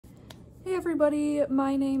Hey everybody,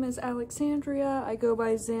 my name is Alexandria. I go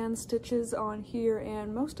by Zan Stitches on here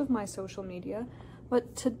and most of my social media,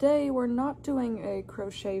 but today we're not doing a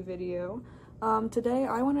crochet video. Today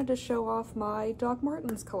I wanted to show off my Doc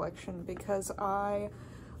Martens collection because I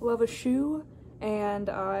love a shoe and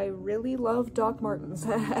I really love Doc Martens,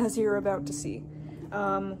 as you're about to see.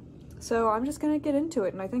 So I'm just gonna get into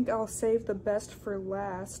it, and I think I'll save the best for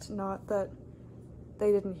last. Not that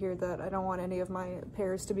they didn't hear that. I don't want any of my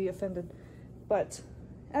pairs to be offended. But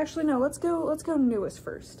actually no, let's go newest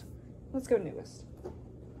first. Let's go newest.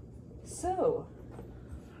 So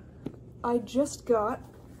I just got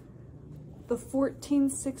the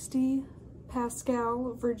 1460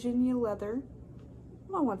 Pascal Virginia leather.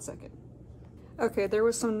 Hold on one second. Okay, there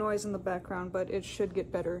was some noise in the background, but it should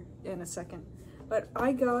get better in a second. But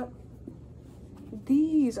I got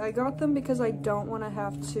these. I got them because I don't want to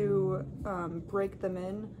have to break them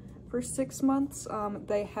in for 6 months.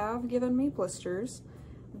 They have given me blisters,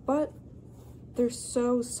 but they're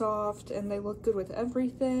so soft and they look good with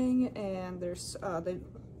everything, and they're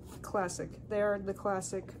classic. They are the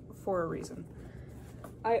classic for a reason.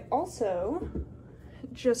 I also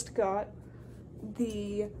just got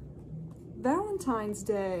the Valentine's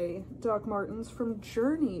Day Doc Martens from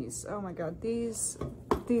Journeys. Oh my god, these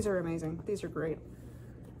are amazing. These are great.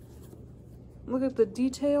 Look at the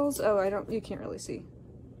details. Oh, you can't really see.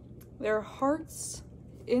 There are hearts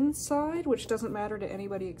inside, which doesn't matter to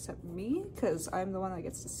anybody except me, because I'm the one that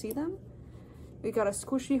gets to see them. We got a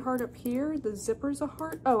squishy heart up here. The zipper's a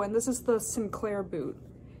heart. Oh, and this is the Sinclair boot,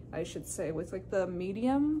 I should say, with like the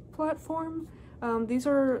medium platform. These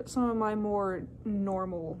are some of my more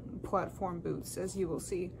normal platform boots, as you will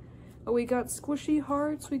see. Oh, we got squishy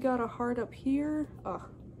hearts. We got a heart up here. Ugh.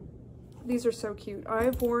 These are so cute.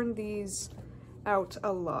 I've worn these out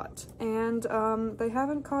a lot, and they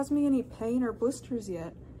haven't caused me any pain or blisters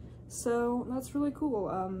yet, so that's really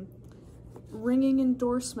cool. Ringing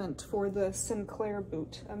endorsement for the Sinclair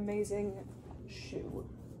boot. Amazing shoe.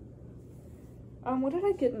 What did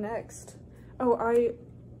I get next? Oh,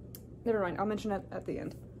 never mind, I'll mention it at the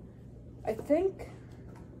end. I think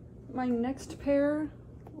my next pair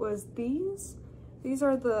was these. These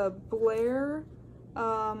are the Blair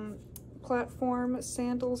platform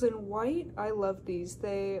sandals in white. I love these.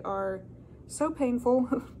 They are so painful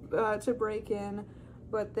to break in,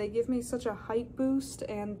 but they give me such a height boost,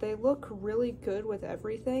 and they look really good with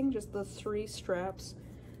everything. Just the 3 straps.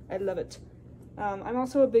 I love it. I'm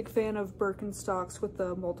also a big fan of Birkenstocks with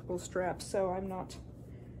the multiple straps, so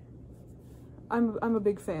I'm a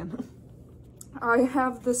big fan. I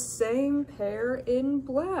have the same pair in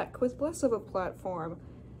black with less of a platform.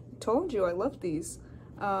 Told you I love these.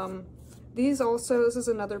 These also, this is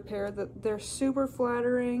another pair that they're super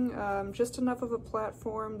flattering, just enough of a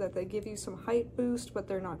platform that they give you some height boost, but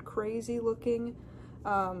they're not crazy looking,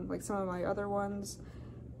 like some of my other ones.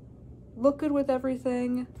 Look good with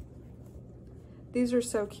everything. These are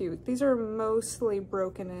so cute. These are mostly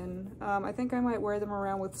broken in. I think I might wear them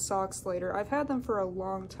around with socks later. I've had them for a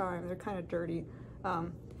long time. They're kind of dirty,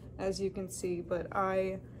 as you can see, but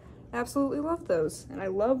I absolutely love those, and I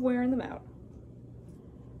love wearing them out.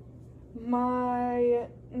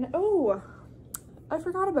 Oh, I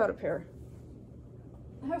forgot about a pair.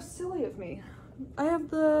 How silly of me. I have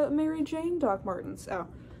the Mary Jane Doc Martens. Oh,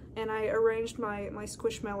 and I arranged my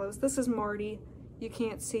Squishmallows. This is Marty. You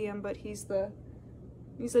can't see him, but he's a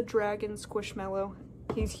dragon Squishmallow.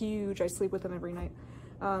 He's huge. I sleep with him every night.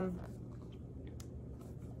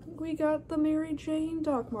 We got the Mary Jane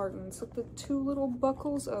Doc Martens with the 2 little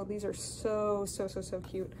buckles. Oh, these are so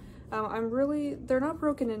cute. They're not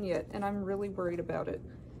broken in yet, and I'm really worried about it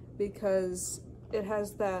because it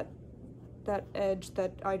has that edge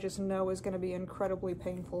that I just know is going to be incredibly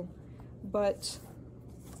painful. But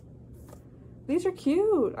these are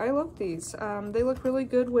cute. I love these. They look really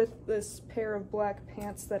good with this pair of black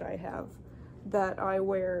pants that I have that I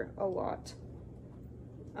wear a lot.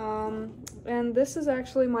 And this is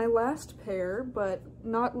actually my last pair, but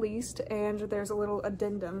not least, and there's a little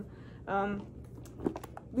addendum.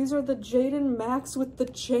 These are the Jaden Max with the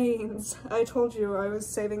chains. I told you I was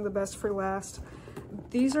saving the best for last.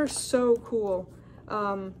 These are so cool.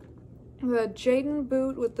 The Jaden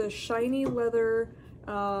boot with the shiny leather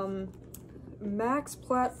Max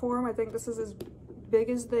platform. I think this is as big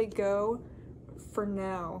as they go for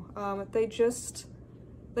now. They just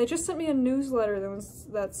sent me a newsletter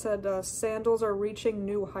that said sandals are reaching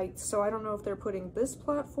new heights. So I don't know if they're putting this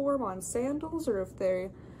platform on sandals or if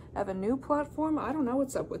they have a new platform. I don't know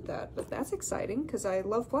what's up with that, but that's exciting because I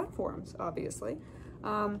love platforms, obviously.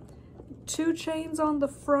 2 chains on the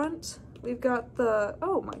front. We've got the,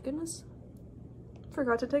 oh my goodness.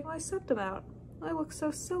 Forgot to take my septum out. I look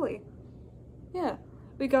so silly. Yeah,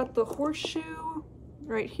 we got the horseshoe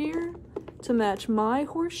right here to match my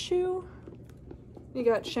horseshoe. We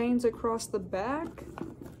got chains across the back.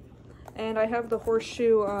 And I have the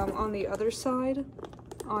horseshoe on the other side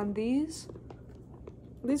on these.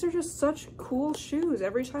 These are just such cool shoes.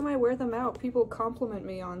 Every time I wear them out, people compliment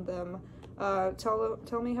me on them.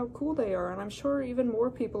 Tell me how cool they are, and I'm sure even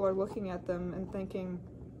more people are looking at them and thinking,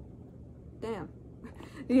 damn,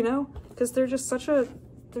 you know, because they're such a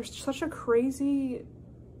crazy,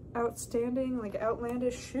 outstanding, like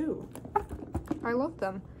outlandish shoe. I love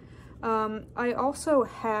them. I also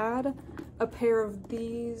had a pair of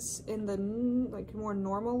these in the like more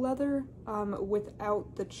normal leather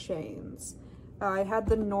without the chains. I had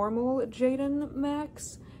the normal Jaden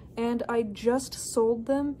Max, and I just sold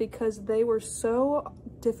them because they were so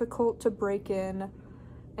difficult to break in,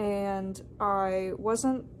 and I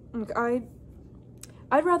wasn't, like,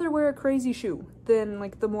 I'd rather wear a crazy shoe than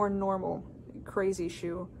like the more normal crazy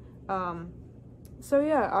shoe. So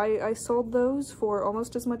yeah, I sold those for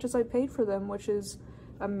almost as much as I paid for them, which is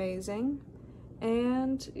amazing.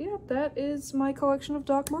 And yeah, that is my collection of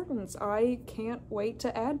Doc Martens. I can't wait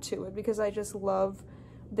to add to it because I just love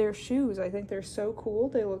their shoes. I think they're so cool.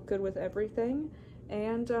 They look good with everything,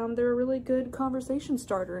 and they're a really good conversation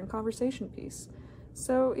starter and conversation piece.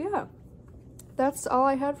 So yeah, that's all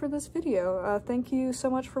I had for this video. Thank you so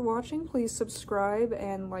much for watching. Please subscribe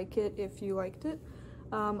and like it if you liked it.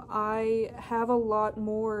 I have a lot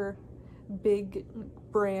more big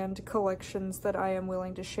brand collections that I am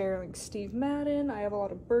willing to share, like Steve Madden. I have a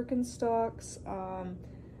lot of Birkenstocks.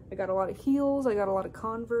 I got a lot of heels. I got a lot of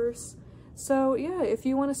Converse. So yeah, if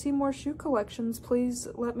you want to see more shoe collections, please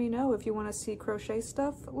let me know. If you want to see crochet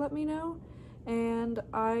stuff, let me know, and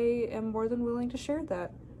I am more than willing to share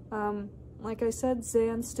that. Like I said,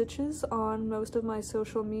 Zan Stitches on most of my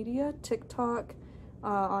social media. TikTok,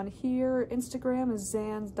 on here, Instagram is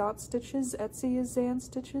zans.stitches, Etsy is Zan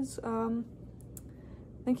Stitches.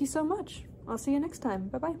 Thank you so much. I'll see you next time.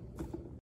 Bye-bye.